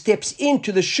husband steps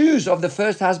into the shoes of the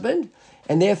first husband,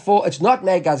 and therefore it's not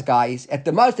Megaz guys. At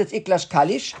the most, it's Iklash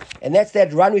Kalish, and that's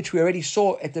that run which we already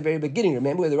saw at the very beginning.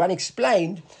 Remember, where the run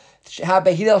explained how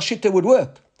Hillel Shitta would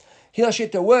work. Hillel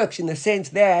Shitta works in the sense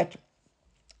that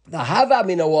the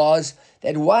Havamina was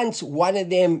that once one of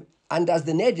them undoes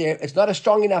the neder, it's not a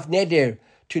strong enough neder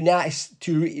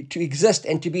to exist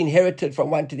and to be inherited from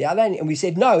one to the other. And we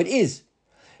said, no, it is.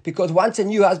 Because once a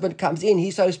new husband comes in, he,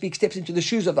 so to speak, steps into the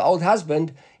shoes of the old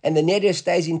husband, and the neder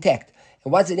stays intact.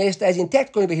 And once the neder stays intact,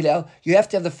 according to Hillel, you have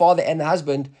to have the father and the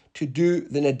husband to do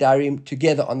the nedarim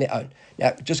together on their own.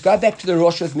 Now, just go back to the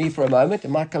Rosh with me for a moment. It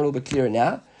might come a little bit clearer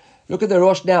now. Look at the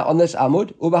Rosh now on this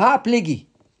Amud. Ubaha pligi.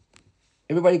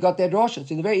 Everybody got that Rosh? It's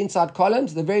in the very inside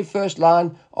columns, the very first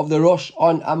line of the Rosh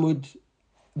on Amud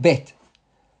Bet.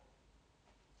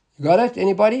 You got it?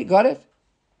 Anybody got it?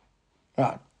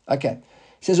 Right. Okay. It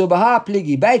says, Ubaha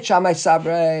pligi. Beit Shammai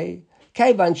sabrei.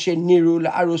 Kevan sheniru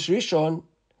la'arus rishon.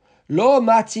 Lo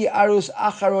matzi arus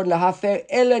acharon lahafer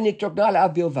ela nitrokna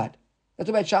la'av bilvad. That's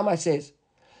what Beit Shammai says.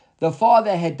 The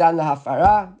father had done the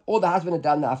hafara, or the husband had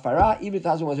done the hafara, even if the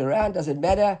husband was around, doesn't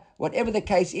matter. Whatever the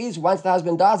case is, once the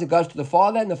husband dies, it goes to the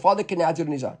father, and the father can now do it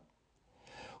on his own.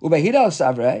 Ubehidal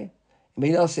savrei,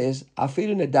 Behidal says,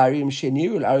 afilu nadarim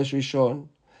sheniru l'arus rishon,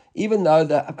 even though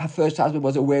the first husband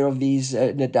was aware of these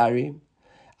nadarim,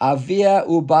 avia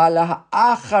ubala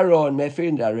acharon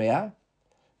mefirin dareya,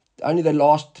 only the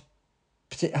last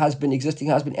husband, existing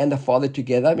husband, and the father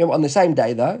together. Remember, on the same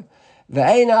day though.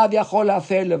 And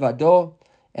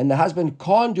the husband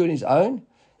can't do it on his own.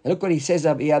 And look what he says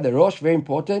up here, the Rosh, very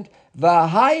important.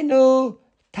 And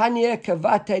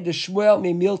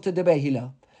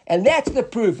that's the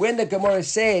proof. When the Gemara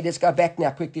said, let's go back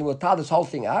now quickly, we'll tie this whole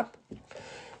thing up.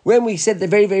 When we said at the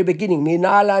very, very beginning, where do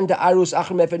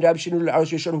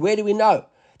we know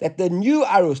that the new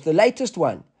Arus, the latest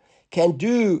one, can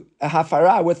do a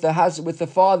hafara with the husband, with the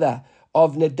father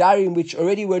of Nadarim, which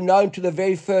already were known to the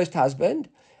very first husband?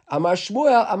 Amar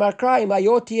Shmuel, Amar Krai,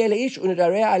 Mayoti Eleish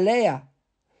Unadarea Alea.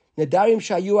 Nadarim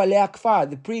Shayu Alea Kfar,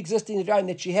 the pre-existing Nadarim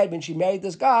that she had when she married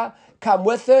this guy, come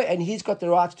with her, and he's got the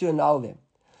right to annul them.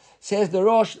 Says the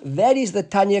Rosh, that is the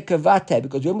Tanya Kavate,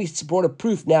 because when we brought a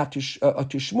proof now to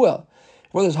Shmuel,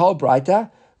 for this whole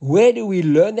Breita, where do we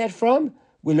learn that from?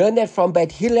 We learn that from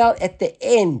Beit Hillel at the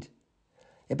end.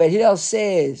 And Beit Hillel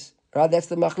says, right, that's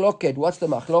the machloket. What's the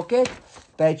machloket?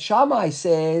 Beit Shammai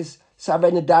says, that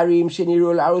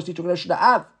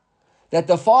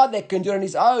the father can do it on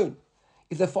his own.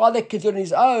 If the father can do it on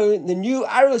his own, the new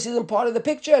arus isn't part of the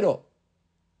picture at all.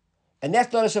 And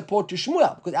that's not a support to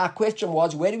Shmuel, because our question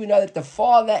was, where do we know that the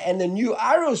father and the new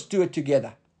arus do it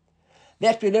together?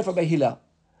 That's what we learned from Beit Hillel.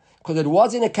 Because it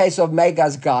wasn't a case of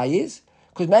Megas Gaiz,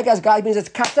 because Megas Gaiz means it's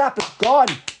cut up, it's gone.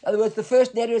 In other words, the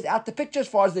first neder is out the picture as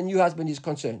far as the new husband is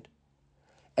concerned.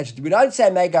 And we don't say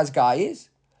Megas Gaiz,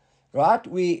 right?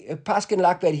 We paskin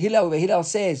like Beit Hillel, where Hillel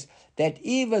says that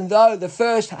even though the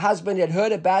first husband had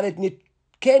heard about it,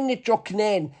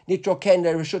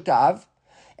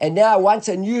 and now once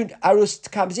a new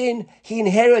arus comes in, he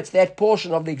inherits that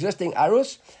portion of the existing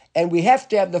arus, and we have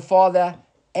to have the father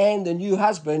and the new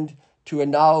husband to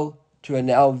annul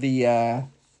the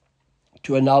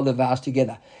vows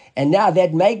together. And now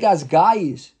that Megas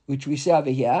Gaiz, which we say over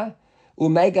here,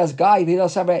 Umegas Gai, the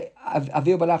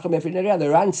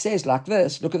Ran says like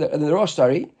this, look at the Rosh,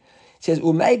 sorry. It says,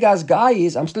 Umegas Gai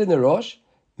is, I'm still in the Rosh,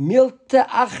 Milta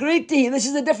Achriti. This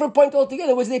is a different point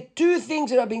altogether. Was there two things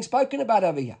that are being spoken about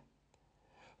over here?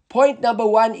 Point number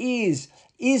one is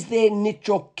there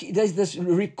nitrok, does this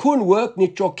rikun work,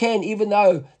 nitroken, even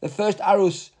though the first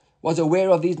arus was aware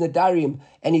of these nadarim,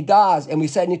 and he dies, and we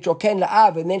say nitroken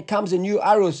la'av, and then comes a new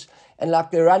arus, and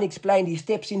like the Ran explained, he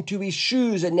steps into his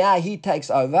shoes and now he takes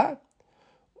over.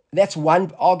 That's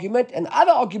one argument. And the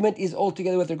other argument is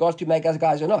altogether with regards to Megas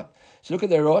Gaiz or not. So look at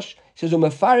the Rosh. It says,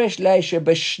 Umefarish leisha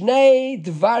b'shnei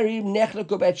dvarim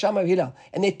nechleku Beit Shammai v'Hillel.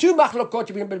 And there are two machlokot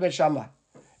between Beit Shammai.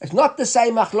 It's not the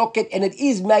same machloket, and it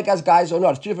is Megas Gaiz or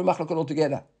not. It's two different machlokot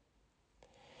altogether.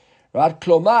 Right?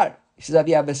 Klomar. He says,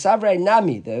 Avia v'savrei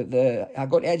nami.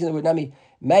 Hagot adds in the word nami.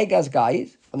 Megas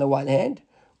Gaiz on the one hand.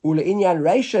 Uleinyan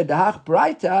reisha dahach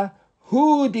breita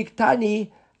hu diktani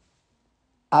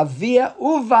avia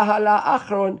uvahala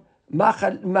achron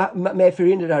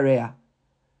mefirin d'area.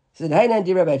 Said Heinan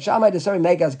di Rabbi Shammai the sorry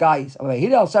Megas Gaiz.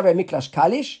 Hillel savrei miklash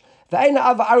kalish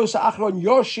ve'ena ava arusa achron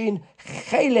yorshin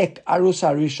chelek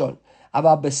arusa rishon.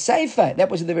 But Beseifa, that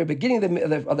was in the very beginning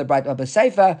of the Breita.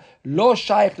 Beseifa, lo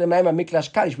shaykh l'meima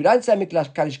miklash kalish. We don't say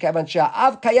miklash kalish kavan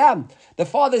she'av kayam. The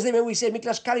father is there. When we say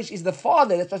miklash kalish is the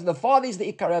father. That's the father is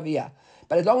the ikar aviyah.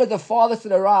 But as long as the father's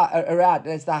still around,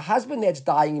 and it's the husband that's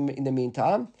dying in the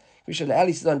meantime, etc.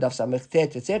 That's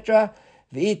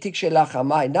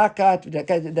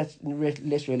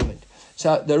less relevant.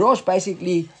 So the Rosh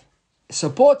basically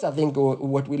supports, I think,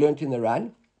 what we learned in the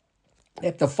Ran,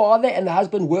 that the father and the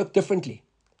husband work differently.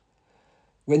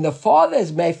 When the father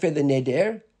is made for the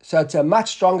neder, so it's a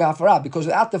much stronger hafara, because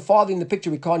without the father in the picture,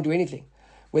 we can't do anything.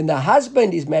 When the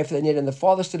husband is made for the neder and the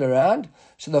father's still around,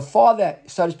 so the father,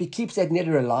 so to speak, keeps that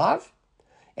neder alive,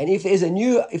 And if there's a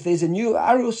new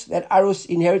arus, that arus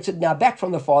inherits it now back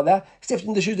from the father, except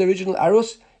in the shoes the original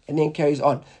arus, and then carries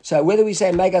on. So whether we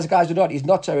say megas guys or not is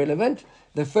not so relevant.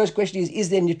 The first question is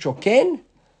there neutral ken?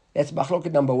 That's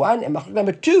machloket number 1. And machloket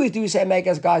number 2 is, do we say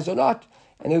megas guys or not?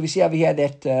 And then we see over here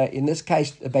that in this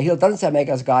case, Bahil doesn't say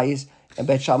megas guys, and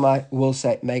Beit Shammai will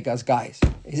say megas guys.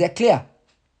 Is that clear?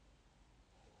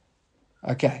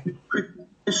 Okay. Quick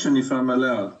question, if I'm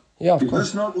allowed. Yeah, of Is course.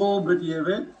 this not all but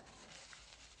Yevet?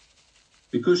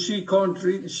 Because she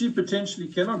potentially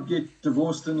cannot get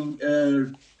divorced and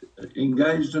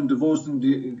engaged and divorced and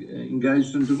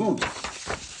engaged and divorced.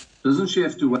 Doesn't she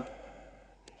have to wait?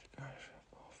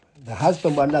 The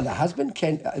husband, the husband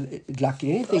can, like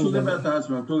anything. I'm talking about the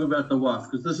husband, I'm talking about the wife,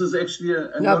 because this is actually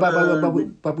No,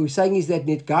 but we're saying is that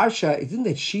Netgarsha, isn't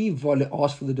that she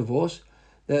asked for the divorce?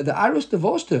 The Iris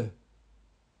divorced her.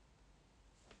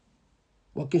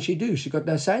 What can she do? She got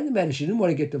no say in the matter. She didn't want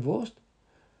to get divorced.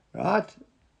 Right?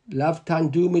 Love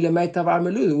tandu milametav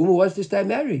armelu. The woman wants to stay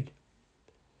married.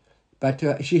 But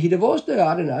he divorced her.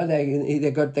 I don't know.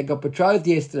 They got betrothed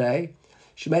yesterday.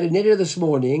 She made a neder this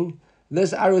morning.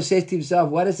 This Arus says to himself,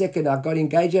 wait a second, I got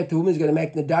engaged at the woman's going to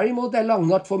make Nadarim all day long.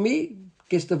 Not for me.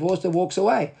 Gets divorced and walks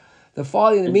away. The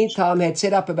father, in the meantime, had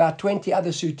set up about 20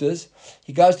 other suitors.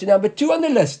 He goes to number 2 on the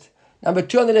list. Number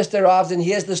 2 on the list arrives, and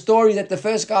here's the story that the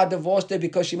first guy divorced her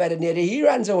because she made a neder. He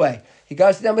runs away. He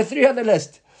goes to number 3 on the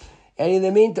list. And in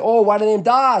the meantime, one of them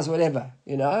dies, whatever,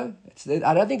 I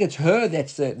don't think it's her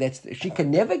she can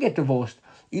never get divorced,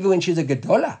 even when she's a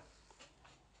Gedola.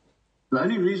 The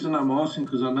only reason I'm asking,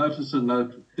 because I noticed a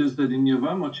note, is that in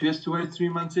Yevamot, she has to wait 3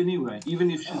 months anyway,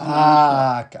 even if she's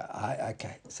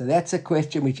okay. So that's a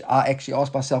question which I actually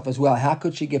asked myself as well. How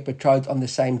could she get betrothed on the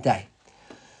same day?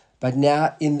 But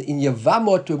now, in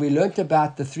Yevamot, when we learnt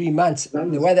about the 3 months,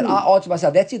 the way that I answered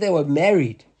myself, that's if they were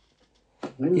married.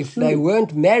 If they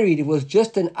weren't married, it was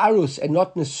just an arus and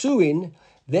not nesuin,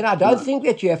 then I don't think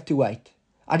that you have to wait.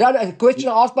 I don't know. The question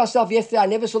I asked myself yesterday, I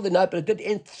never saw the note, but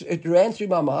it ran through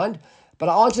my mind. But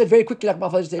I answered it very quickly, like my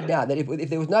father said now, that if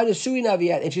there was no nesuin over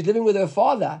here and she's living with her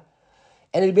father,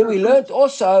 and when we learned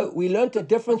the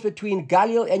difference between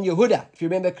Galil and Yehuda, if you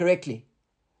remember correctly.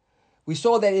 We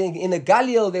saw that in the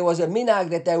Galil there was a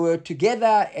minhag that they were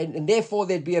together, and therefore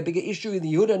there'd be a bigger issue in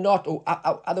the Yehuda not, or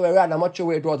other way around. I'm not sure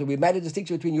where it was. We made a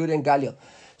distinction between Yehuda and Galil.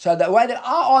 So the way that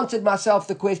I answered myself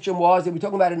the question was that we're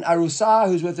talking about an Arusa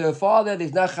who's with her father.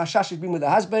 There's no chashash, she's been with her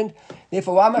husband.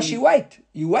 Therefore, why must she wait?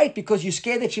 You wait because you're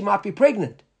scared that she might be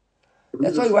pregnant.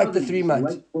 That's why you wait the 3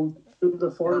 months.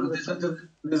 According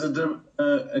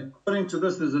to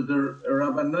this, there's a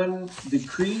Rabbanan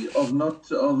decree of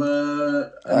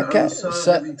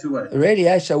having to wait.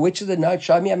 Really, so which of the notes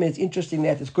show me? I mean, it's interesting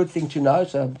that it's a good thing to know,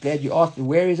 so I'm glad you asked.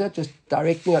 Where is it? Just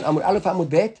direct me on Amud Aleph, Amud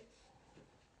Bet.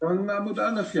 On Amud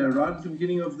Aleph here, right at the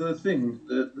beginning of the thing,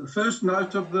 the first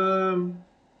note on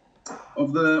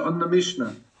the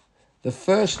Mishnah. The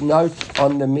first note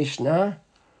on the Mishnah.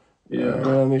 Yeah. Okay,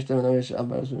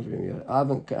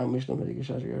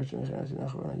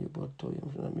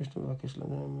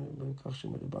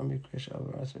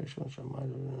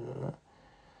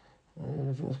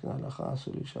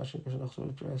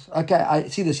 I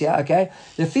see this here, okay?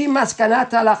 The fee maskanat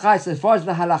halacha is, as far as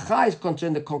the halacha is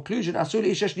concerned, the conclusion, asul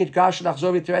isha shnitgash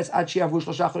lachzor v'teres ad she'avu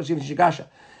 3 chodesim shnitgasha.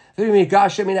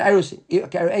 V'migasha min ha'erusim.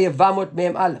 Okay, Yevamot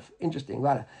mem aleph. Interesting,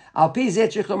 voilà. So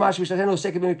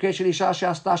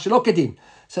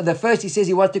the first, he says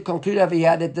he wants to conclude over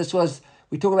here that this was,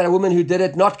 we're talking about a woman who did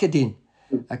it not kedin.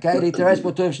 Okay,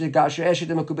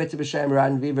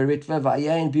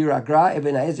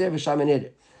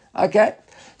 okay,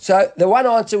 so the one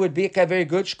answer would be, okay, very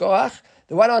good, shkoach.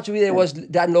 The one answer would be there was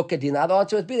done not kedin. The other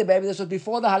answer would be that maybe this was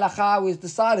before the halacha was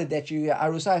decided that you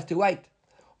arusa have to wait.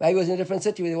 Maybe it was in a different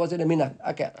city where there wasn't a minhag.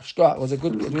 Okay, shkoach was a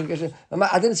good question.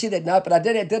 I didn't see that now, but I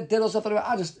did also thought about.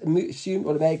 I just assumed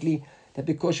automatically that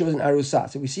because she was an arusa.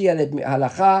 So we see here that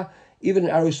halacha, even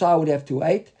an arusa would have to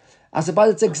wait. I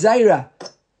suppose it's a gzeira,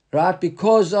 right?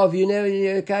 Because of,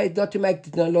 okay, not to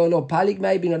make no palik,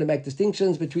 maybe not to make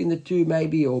distinctions between the two,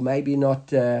 maybe, or maybe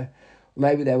not.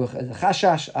 Maybe they were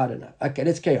chashash. I don't know. Okay,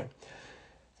 let's carry on.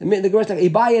 The Gemara is like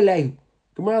Ibai Elehu.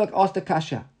 Gemara asked the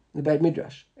kasha. The Beit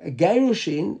Midrash.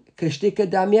 Gerushin keshtika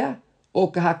damya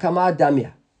or kahakama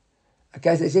damya.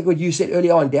 Okay, so it's like what you said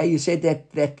earlier on there. You said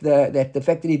that the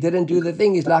fact that he didn't do the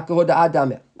thing is like a hoda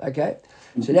damya. Okay,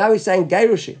 so now he's saying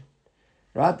gerushin,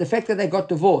 right? The fact that they got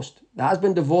divorced, the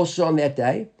husband divorced her on that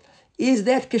day, is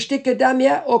that keshtika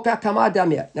damya or kahakama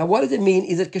damya? Now, what does it mean?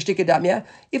 Is it keshtika damya?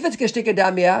 If it's keshtika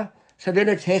damya, so then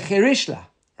it's hecherishla,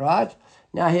 right?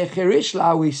 Now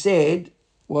hecherishla, we said.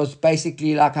 was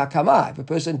basically like hakama. If a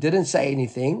person didn't say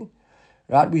anything,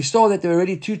 right? We saw that there were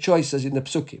already two choices in the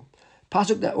psukim.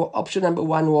 Option number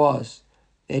one was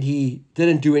that he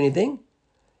didn't do anything,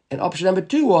 and option number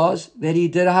two was that he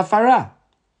did a hafara.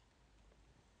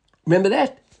 Remember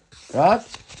that, right?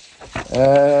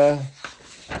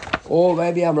 Or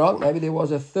maybe I'm wrong. Maybe there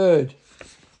was a third.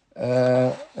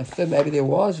 Maybe there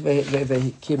was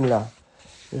kimla.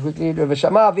 Quickly,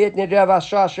 v'shama v'et nidra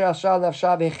v'ashra asher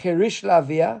nafsha v'chirish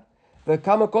lavia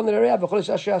v'kama kol nidra v'chol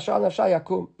asher nafsha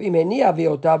yakum v'imeni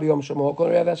avia ota b'yom shemo kol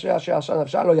nidra asher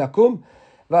nafsha lo yakum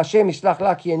v'Hashem yislach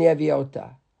la ki eni avia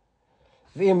ota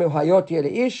v'im hayot yeh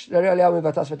leish l'rei aliyahu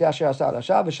mivatas v'tei asher asa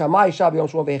nafsha v'shama isha b'yom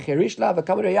shemo v'chirish la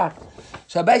v'kama nidra.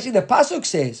 So basically, the pasuk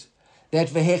says that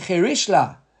v'chirish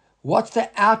la. What's the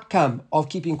outcome of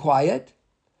keeping quiet?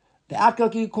 The outcome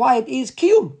of keeping quiet is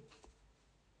kiyum.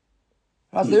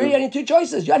 Right? So there are only two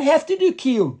choices. You don't have to do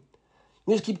kiyum.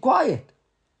 You just keep quiet.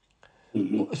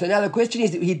 So now the question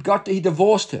is, he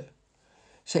divorced her.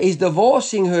 So is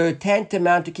divorcing her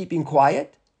tantamount to keeping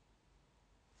quiet?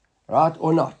 Right,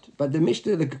 or not? But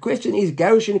the question is,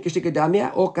 garushin kishtika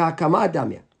damya or kahakama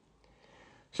damya?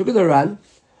 So look at the run.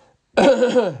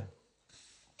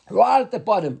 Right at the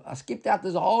bottom. I skipped out.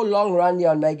 There's a whole long run here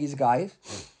on Maggie's guys.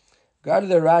 Go to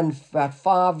the run, about 6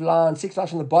 lines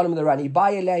from the bottom of the run.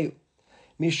 Ibayeleu.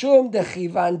 Mishum de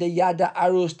chivan de yada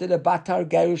arus de batar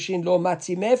garushin lo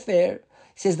matzi mefer.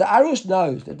 Says the arus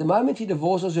knows that the moment he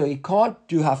divorces her, he can't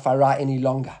do hafara any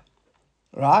longer.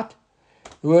 Right?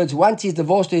 In other words, once he's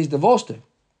divorced her, he's divorced her.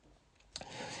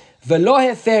 Velo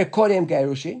hefer kodem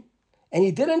garushin. And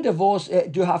he didn't do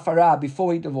hafara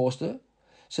before he divorced her.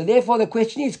 So therefore the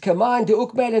question is, command to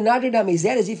ukmel and nadradam. Is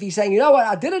that as if he's saying, you know what,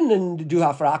 I didn't do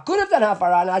hafara. I could have done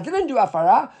hafara and I didn't do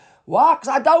hafara. Why? Because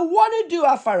I don't want to do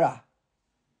hafara.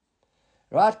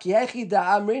 Right? Ki hechi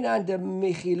da amrinan de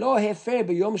michilo hefer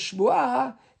b'yom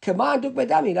shmuah command ukmel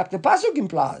dami. Like the pasuk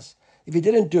implies, if he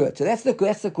didn't do it. So that's the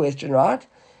question, right?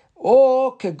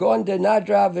 Or kagon de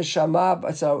nadra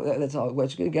v'shama. So that's all.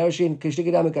 What's going to garushin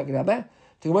kishtikadam kakadam?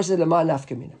 The Gemara says lema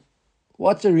nafkamina.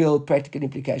 What's the real practical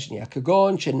implication here?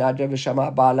 Kagon shenadra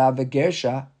v'shama ba'ala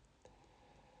v'gersha.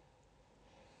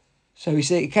 So we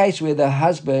say a case where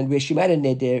she made a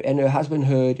neder and her husband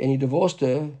heard and he divorced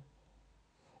her.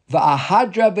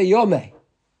 Va'ahadra b'yomeh.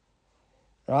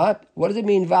 Right? What does it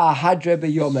mean, va'ahadra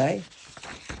b'yomeh?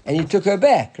 And he took her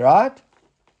back, right?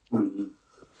 And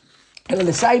on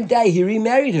the same day, he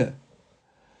remarried her.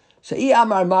 So,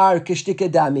 i'amar mar kishtika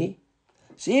dami.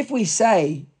 So if we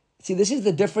say, see, this is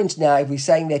the difference now if we're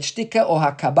saying that shtika or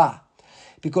hakaba.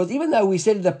 Because even though we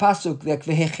said in the pasuk that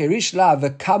v'hecherish la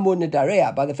v'kamu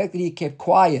nedarea, by the fact that he kept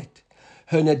quiet,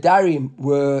 her nedarim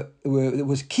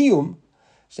was kiyum.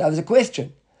 So there's a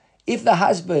question. If the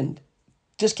husband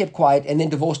just kept quiet and then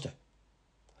divorced her.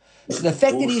 So the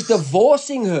fact that he's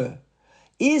divorcing her,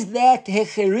 is that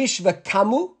hecherish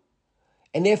v'kamu?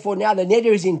 And therefore now the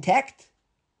neder is intact?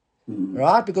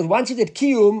 Right? Because once he did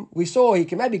kiyum, we saw he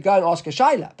can maybe go and ask a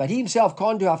shayla, but he himself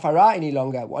can't do hafara any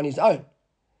longer on his own.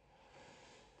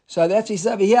 So that's his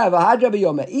over here. So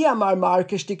matzi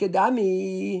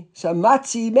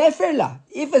meferla.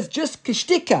 If it's just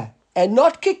kishtika and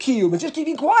not kikiyum, it's just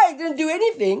keeping quiet, didn't do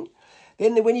anything,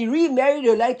 then when he remarried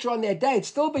her later on that day, it's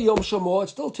still b'yom shomor,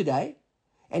 it's still today,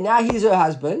 and now he's her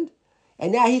husband,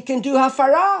 and now he can do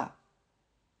hafara.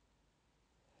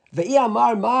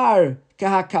 Ve'iyamar mar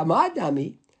kahakama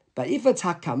dami. But if it's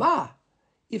hakama,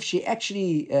 if she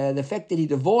actually, the fact that he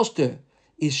divorced her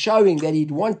is showing that he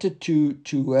wanted to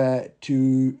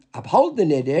uphold the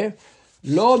neder,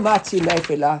 lo matzi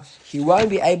meifela, he won't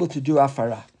be able to do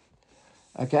hafara.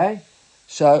 Okay?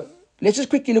 So let's just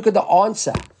quickly look at the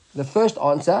answer. The first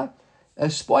answer, a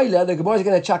spoiler, the Gemara is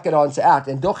going to chuck that answer out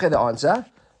and doche the answer.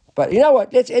 But you know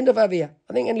what? Let's end of over here.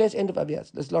 I think let's end of over here.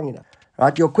 That's long enough.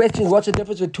 Right? Your question is, what's the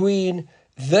difference between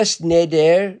this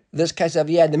neder, this case over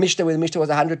here, and the Mishnah, where the Mishnah was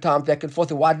 100 times back and forth,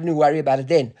 and why didn't we worry about it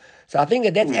then? So I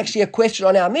think that's actually a question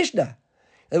on our Mishnah.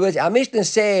 In other words, our Mishnah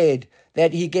said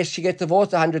that she gets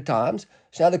divorced 100 times.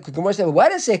 So now the Gemara said, well,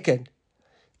 wait a second.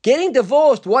 Getting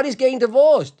divorced, what is getting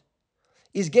divorced?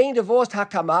 Is getting divorced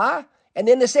hakama, and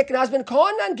then the second husband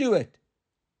can't undo it?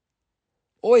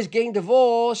 Or is getting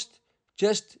divorced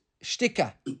just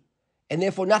shtika, and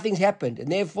therefore nothing's happened?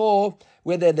 And therefore,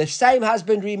 whether the same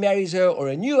husband remarries her or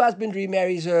a new husband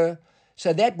remarries her,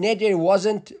 so that neder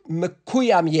wasn't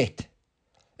mekuyam yet.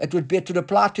 It would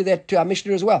apply to our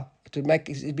Mishnah as well. It would make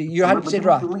you're 100%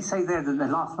 right. Can we say there that the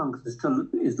last one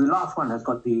is the last one has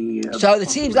got the? So it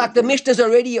seems like the Mishnah's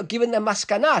already given the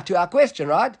maskana to our question,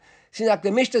 right? It seems like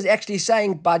the Mishnah's actually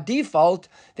saying by default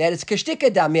that it's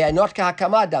kashtika damya and not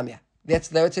kahakama damya.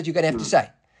 That's what you're going to have to say.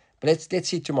 But let's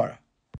see tomorrow.